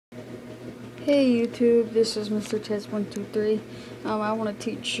Hey YouTube, this is Mr. Test123. I want to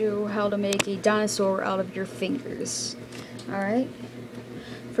teach you how to make a dinosaur out of your fingers. Alright?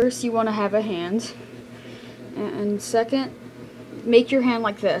 First you want to have a hand. And second, make your hand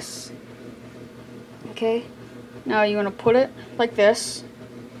like this. Okay? Now you want to put it like this.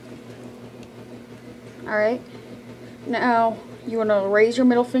 Alright? Now you want to raise your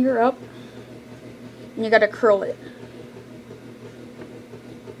middle finger up. And you got to curl it.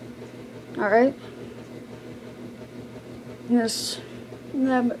 Alright, that's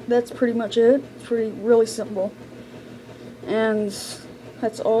pretty much it. It's really simple, and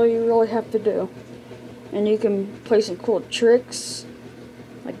that's all you really have to do. And you can play some cool tricks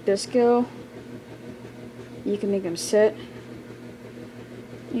like disco. You can make them sit.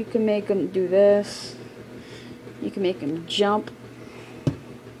 You can make them do this. You can make them jump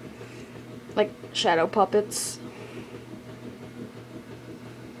like shadow puppets.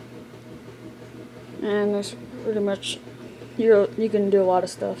 And there's pretty much, you can do a lot of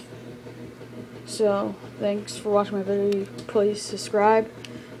stuff. So, thanks for watching my video. Please subscribe,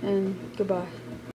 and goodbye.